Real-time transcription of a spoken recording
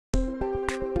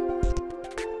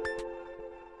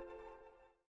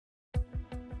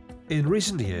In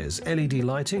recent years, LED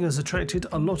lighting has attracted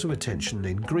a lot of attention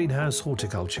in greenhouse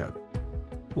horticulture.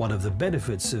 One of the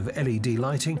benefits of LED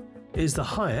lighting is the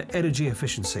higher energy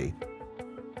efficiency.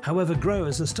 However,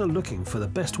 growers are still looking for the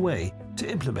best way to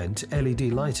implement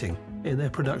LED lighting in their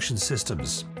production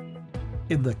systems.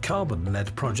 In the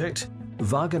carbon-led project,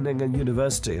 Wageningen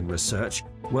University and Research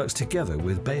works together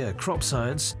with Bayer Crop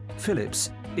Science,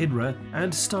 Philips, INRA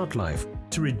and StartLife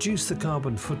to reduce the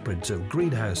carbon footprint of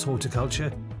greenhouse horticulture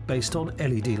based on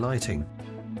LED lighting.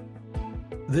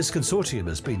 This consortium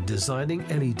has been designing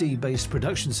LED-based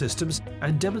production systems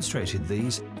and demonstrated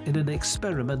these in an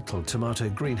experimental tomato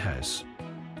greenhouse.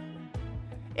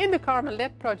 In the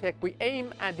carbon-led project, we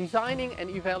aim at designing and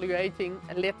evaluating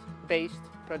LED-based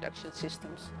production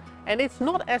systems. And it's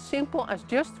not as simple as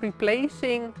just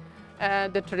replacing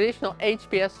the traditional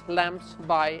HPS lamps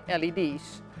by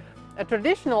LEDs. A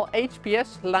traditional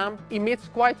HPS lamp emits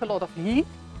quite a lot of heat,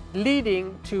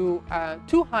 leading to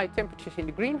too high temperatures in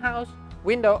the greenhouse,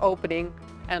 window opening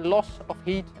and loss of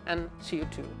heat and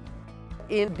CO2.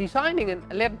 In designing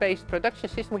a LED-based production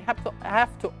system, we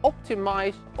have to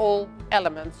optimize all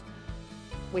elements.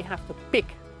 We have to pick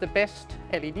the best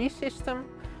LED system,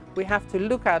 we have to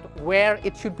look at where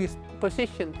it should be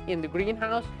positioned in the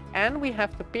greenhouse, and we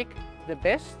have to pick the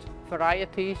best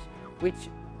varieties which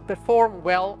perform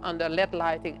well under LED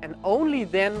lighting, and only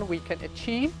then we can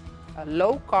achieve a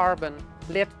low carbon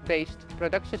LED-based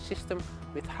production system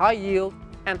with high yield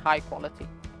and high quality.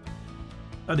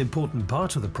 An important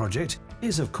part of the project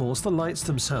is of course the lights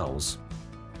themselves.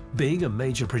 Being a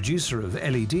major producer of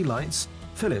LED lights,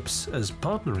 Philips, as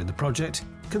partner in the project,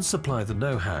 can supply the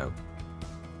know-how.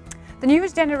 The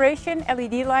newest generation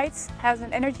LED lights has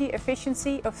an energy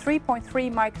efficiency of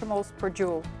 3.3 micromoles per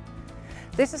joule.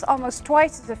 This is almost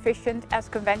twice as efficient as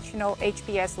conventional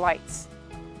HPS lights.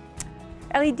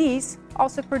 LEDs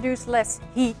also produce less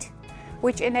heat,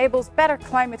 which enables better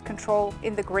climate control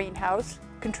in the greenhouse,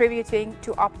 contributing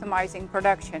to optimizing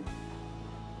production.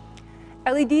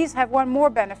 LEDs have one more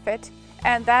benefit,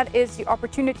 and that is the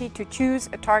opportunity to choose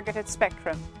a targeted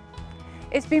spectrum.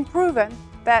 It's been proven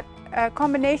that a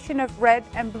combination of red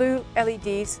and blue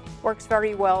LEDs works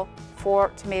very well for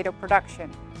tomato production.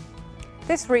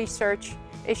 This research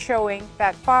is showing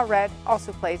that far red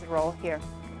also plays a role here.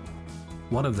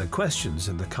 One of the questions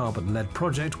in the carbon-led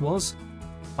project was,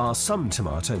 are some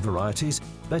tomato varieties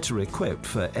better equipped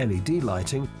for LED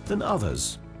lighting than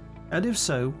others? And if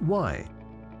so, why?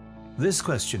 This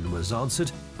question was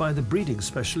answered by the breeding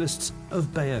specialists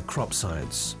of Bayer Crop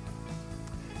Science.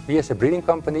 We as a breeding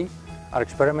company are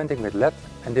experimenting with LED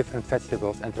and different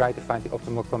vegetables and try to find the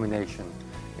optimal combination.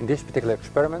 In this particular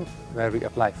experiment, where we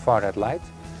apply far red light,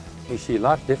 we see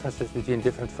large differences between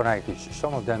different varieties.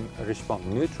 Some of them respond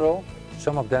neutral,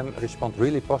 some of them respond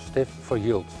really positive for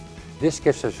yield. This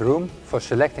gives us room for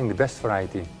selecting the best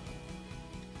variety.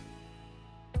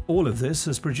 All of this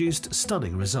has produced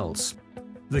stunning results.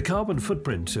 The carbon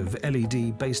footprint of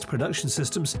LED-based production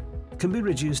systems can be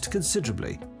reduced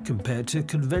considerably compared to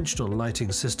conventional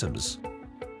lighting systems.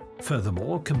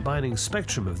 Furthermore, combining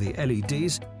spectrum of the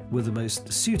LEDs with the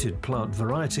most suited plant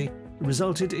variety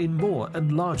resulted in more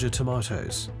and larger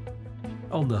tomatoes.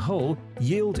 On the whole,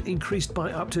 yield increased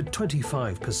by up to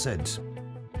 25%.